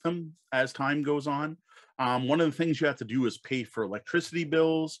rotate them as time goes on. One of the things you have to do is pay for electricity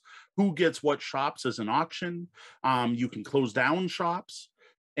bills, who gets what shops as an auction. You can close down shops.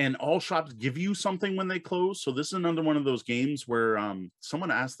 And all shops give you something when they close. So this is another one of those games where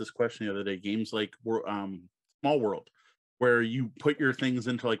someone asked this question the other day, games like Small World, where you put your things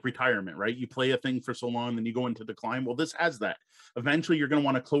into like retirement, right? You play a thing for so long, then you go into decline. Well, this has that. Eventually, you're going to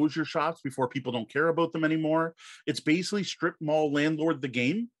want to close your shops before people don't care about them anymore. It's basically strip mall landlord the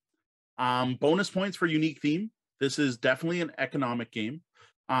game. Bonus points for unique theme. This is definitely an economic game.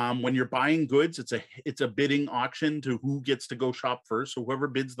 When you're buying goods, it's a bidding auction to who gets to go shop first. So whoever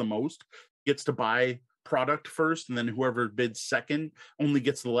bids the most gets to buy product first, and then whoever bids second only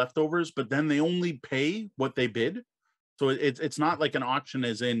gets the leftovers. But then they only pay what they bid. So it's not like an auction,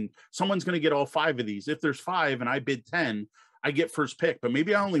 as in someone's going to get all 5 of these. If there's 5 and I bid 10, I get first pick, but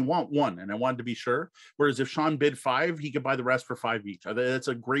maybe I only want 1 and I wanted to be sure. Whereas if Sean bid 5, he could buy the rest for 5 each. That's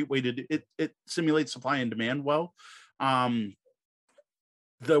a great way to do it. It simulates supply and demand well. The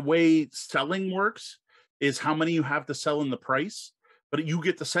way selling works is how many you have to sell in the price, but you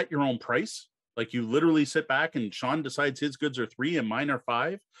get to set your own price. Like you literally sit back and Sean decides his goods are 3 and mine are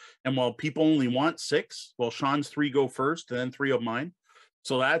 5. And while people only want 6, well, Sean's 3 go first and then 3 of mine.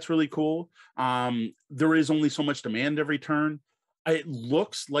 So that's really cool. There is only so much demand every turn. It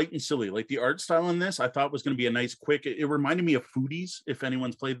looks light and silly. Like the art style in this, I thought was going to be a nice, quick. It reminded me of Foodies, if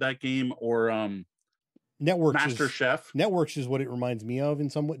anyone's played that game, or Master Chef. Networks is what it reminds me of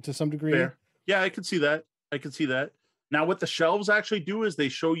to some degree. Fair. Yeah, I could see that. Now, what the shelves actually do is they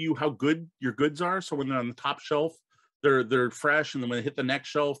show you how good your goods are. So when they're on the top shelf, they're fresh, and then when they hit the next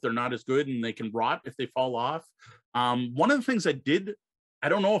shelf, they're not as good, and they can rot if they fall off. One of the things I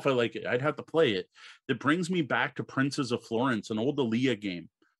don't know if I like it. I'd have to play it. That brings me back to Princes of Florence, an old Aaliyah game.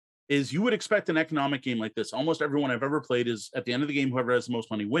 Is you would expect an economic game like this. Almost everyone I've ever played is at the end of the game, whoever has the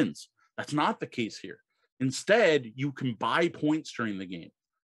most money wins. That's not the case here. Instead, you can buy points during the game.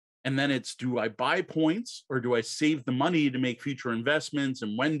 And then it's, do I buy points or do I save the money to make future investments?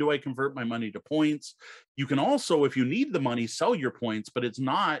 And when do I convert my money to points? You can also, if you need the money, sell your points, but it's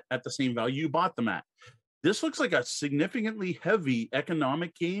not at the same value you bought them at. This looks like a significantly heavy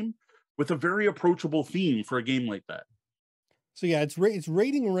economic game with a very approachable theme for a game like that. So yeah, it's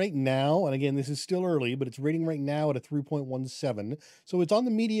rating right now, and again, this is still early, but it's rating right now at a 3.17. So it's on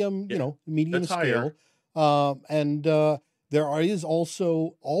the medium, medium scale. There is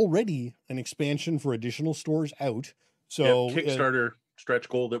also already an expansion for additional stores out. So Kickstarter stretch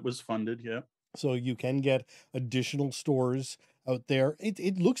goal that was funded. Yeah. So you can get additional stores out there.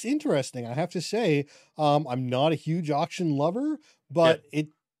 It looks interesting. I have to say, I'm not a huge auction lover, but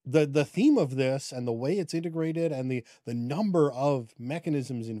the theme of this and the way it's integrated and the number of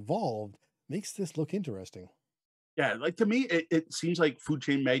mechanisms involved makes this look interesting. Yeah. Like to me, it seems like Food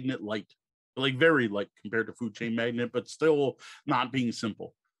Chain Magnet light. Like very light compared to Food Chain Magnet, but still not being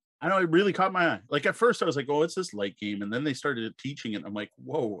simple. I know it really caught my eye. Like at first I was like, oh, it's this light game. And then they started teaching it. I'm like,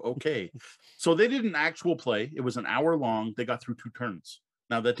 whoa, okay. So they did an actual play. It was an hour long. They got through 2 turns.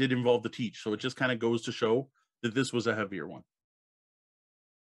 Now that did involve the teach. So it just kind of goes to show that this was a heavier one.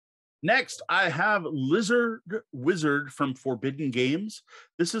 Next, I have Lizard Wizard from Forbidden Games.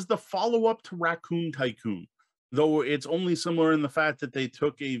 This is the follow-up to Raccoon Tycoon, though it's only similar in the fact that they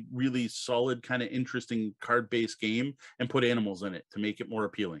took a really solid, kind of interesting card-based game and put animals in it to make it more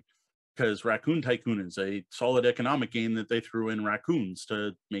appealing. Because Raccoon Tycoon is a solid economic game that they threw in raccoons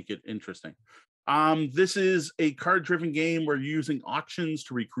to make it interesting. This is a card-driven game where you're using auctions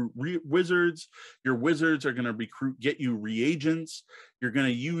to recruit wizards. Your wizards are going to get you reagents. You're going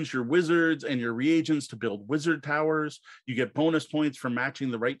to use your wizards and your reagents to build wizard towers. You get bonus points for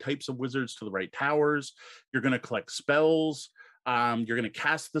matching the right types of wizards to the right towers. You're going to collect spells. You're going to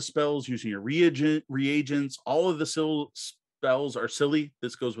cast the spells using your reagents. All of the spells are silly.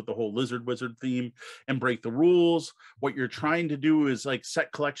 This goes with the whole lizard wizard theme, and break the rules. What you're trying to do is like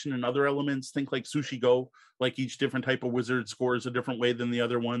set collection and other elements. Think like Sushi Go, like each different type of wizard scores a different way than the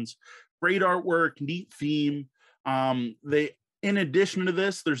other ones. Great artwork, neat theme. In addition to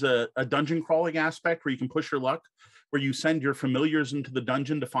this, there's a dungeon crawling aspect where you can push your luck, where you send your familiars into the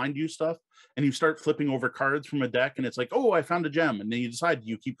dungeon to find you stuff, and you start flipping over cards from a deck, and it's like, oh, I found a gem. And then you decide, do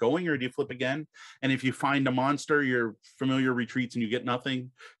you keep going or do you flip again? And if you find a monster, your familiar retreats and you get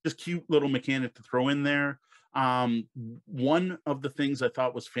nothing. Just cute little mechanic to throw in there. One of the things I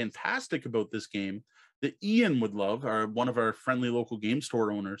thought was fantastic about this game that Ian would love, one of our friendly local game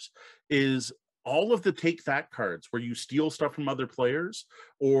store owners, is all of the take that cards where you steal stuff from other players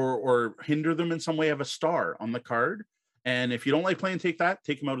or hinder them in some way have a star on the card. And if you don't like playing take that,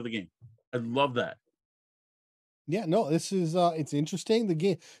 take them out of the game. I love that. Yeah, no, this is it's interesting. The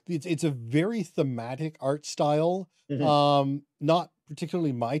game, it's a very thematic art style. Not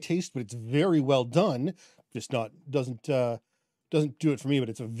particularly my taste, but it's very well done. Just doesn't do it for me, but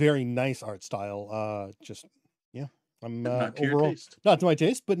it's a very nice art style. I'm Not to your overall taste. not to my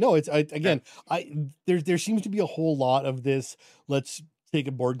taste, but no, it's Yeah. again, there seems to be a whole lot of this. Let's take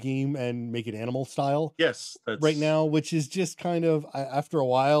a board game and make it animal style Yes, right that's now, which is just kind of after a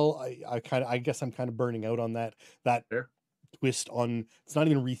while, I guess I'm kind of burning out on that fair. twist on. It's not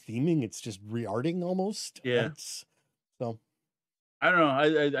even retheming; it's just rearting almost. Yeah. That's so. I don't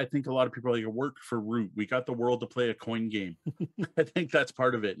know. I think a lot of people are like, it worked for Root. We got the world to play a coin game. I think that's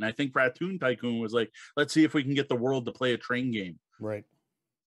part of it. And I think Raccoon Tycoon was like, let's see if we can get the world to play a train game. Right.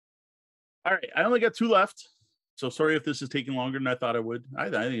 All right. I only got 2 left. So sorry if this is taking longer than I thought it would.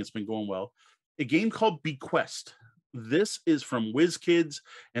 I think it's been going well. A game called Bequest. This is from WizKids,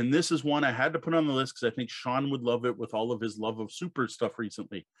 and this is one I had to put on the list because I think Sean would love it with all of his love of super stuff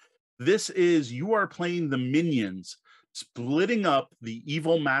recently. This is you are playing the minions, splitting up the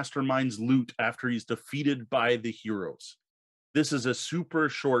evil mastermind's loot after he's defeated by the heroes. This is a super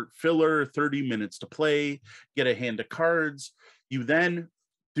short filler, 30 minutes to play, get a hand of cards. You then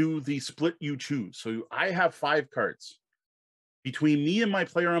do the split you choose. So I have 5 cards. Between me and my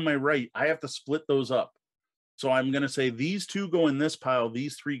player on my right, I have to split those up. So I'm going to say these 2 go in this pile,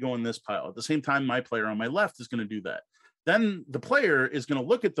 these 3 go in this pile. At the same time, my player on my left is going to do that. Then the player is going to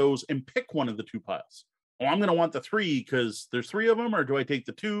look at those and pick one of the 2 piles. Oh, I'm going to want the 3 because there's 3 of them, or do I take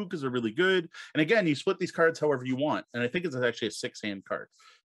the 2 because they're really good? And again, you split these cards however you want. And I think it's actually a 6-hand card.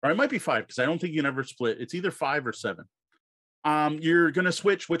 Or it might be 5 because I don't think you can ever split. It's either 5 or 7. You're going to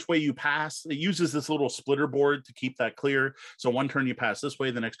switch which way you pass. It uses this little splitter board to keep that clear. So one turn you pass this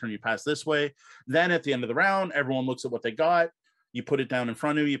way, the next turn you pass this way. Then at the end of the round, everyone looks at what they got. You put it down in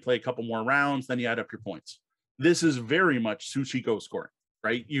front of you, play a couple more rounds, then you add up your points. This is very much Sushi Go scoring,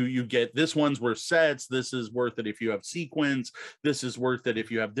 right? You get this one's worth sets. This is worth it if you have sequence. This is worth it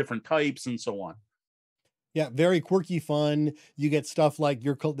if you have different types and so on. Yeah, very quirky fun. You get stuff like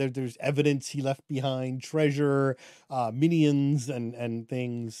there's evidence he left behind, treasure, minions, and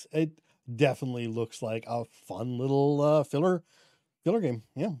things. It definitely looks like a fun little filler game.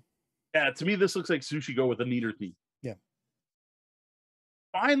 Yeah. Yeah, to me, this looks like Sushi Go with a neater theme. Yeah.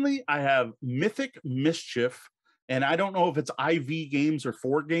 Finally, I have Mythic Mischief, and I don't know if it's IV games or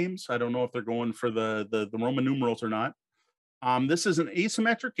 4 games. I don't know if they're going for the Roman numerals or not. This is an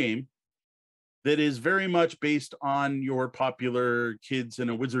asymmetric game that is very much based on your popular kids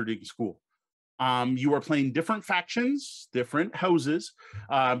in a wizarding school. You are playing different factions, different houses,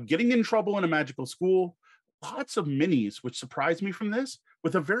 getting in trouble in a magical school. Lots of minis, which surprised me from this,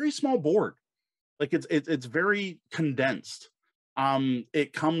 with a very small board. Like it's very condensed.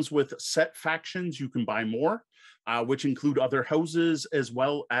 It comes with set factions. You can buy more, which include other houses as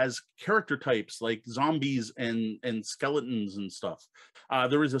well as character types like zombies and skeletons and stuff.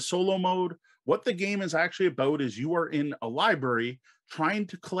 There is a solo mode. What the game is actually about is you are in a library trying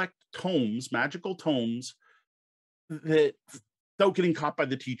to collect tomes, magical tomes, that without getting caught by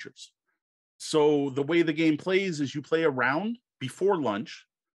the teachers. So the way the game plays is you play a round before lunch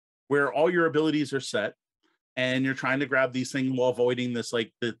where all your abilities are set and you're trying to grab these things while avoiding this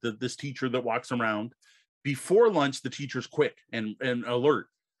like this teacher that walks around. Before lunch, the teacher's quick and alert.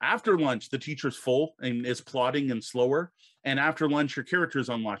 After lunch, the teacher's full and is plotting and slower. And after lunch, your characters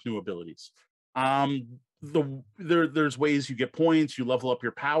unlock new abilities. There's ways you get points, you level up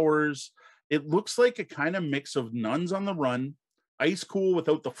your powers. It looks like a kind of mix of Nuns on the Run, Ice Cool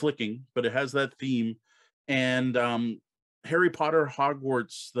without the flicking, but it has that theme, and Harry Potter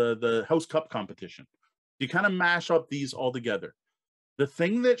Hogwarts, the House Cup competition. You kind of mash up these all together. The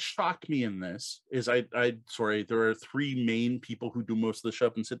thing that shocked me in this is sorry, there are 3 main people who do most of the shut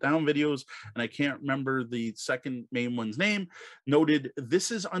up and sit down videos, and I can't remember the second main one's name, noted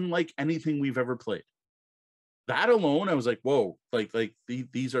this is unlike anything we've ever played. That alone, I was like, whoa,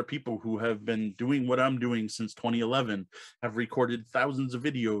 these are people who have been doing what I'm doing since 2011, have recorded thousands of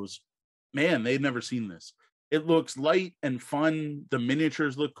videos. Man, they've never seen this. It looks light and fun. The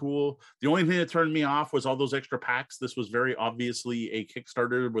miniatures look cool. The only thing that turned me off was all those extra packs. This was very obviously a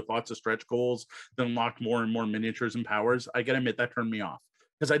Kickstarter with lots of stretch goals that unlocked more and more miniatures and powers. I gotta admit, that turned me off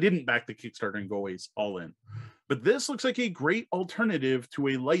because I didn't back the Kickstarter and go all in. But this looks like a great alternative to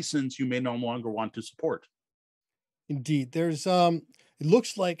a license you may no longer want to support. Indeed. There's it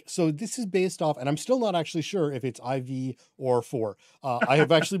looks like, so this is based off, and I'm still not actually sure if it's IV or 4. I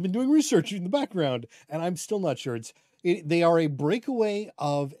have actually been doing research in the background, and I'm still not sure. They are a breakaway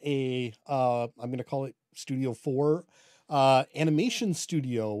of a I'm going to call it Studio 4 animation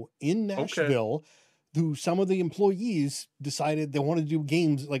studio in Nashville. Who some of the employees decided they wanted to do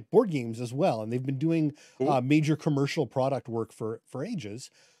games like board games as well, and they've been doing major commercial product work for ages.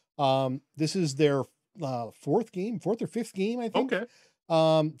 This is their 4th or 5th game, I think. Okay.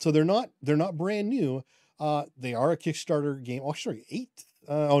 So they're not brand new. They are a Kickstarter game. Oh, sorry, 8.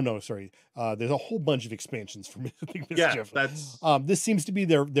 Oh no, sorry. There's a whole bunch of expansions for Mythic Yeah, Mischief. that's This seems to be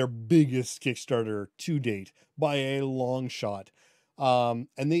their biggest Kickstarter to date by a long shot. And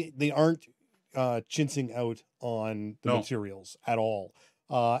they aren't chinsing out on the no. materials at all.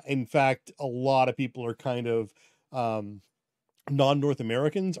 In fact, a lot of people are kind of non-North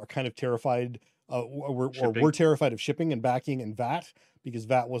Americans are kind of terrified, we're Shipping. terrified of shipping and backing and VAT, because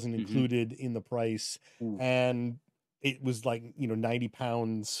VAT wasn't Mhm. included in the price, Ooh. and it was like, 90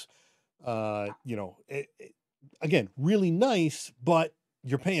 pounds. Again, really nice, but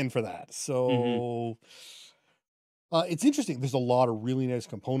you're paying for that. Mhm. So it's interesting. There's a lot of really nice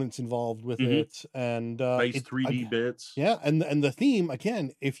components involved with Mhm. it, and Nice 3D bits. yeah, and the theme,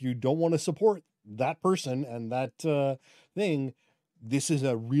 again, if you don't want to support that person and that thing, this is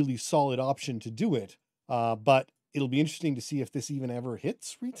a really solid option to do it. But it'll be interesting to see if this even ever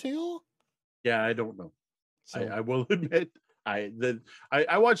hits retail. Yeah, I don't know. So, I will admit I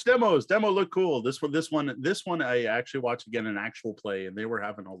watched demos. Demo looked cool. This one I actually watched again an actual play, and they were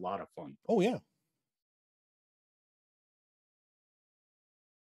having a lot of fun. oh yeah.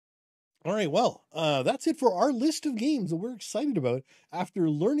 All right, well, that's it for our list of games that we're excited about after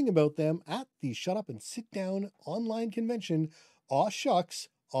learning about them at the Shut Up and Sit Down online convention, AwSHUX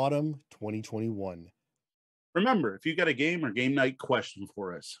Autumn 2021. Remember, if you got a game or game night question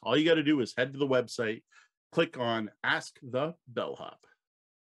for us, all you got to do is head to the website, click on Ask the Bellhop.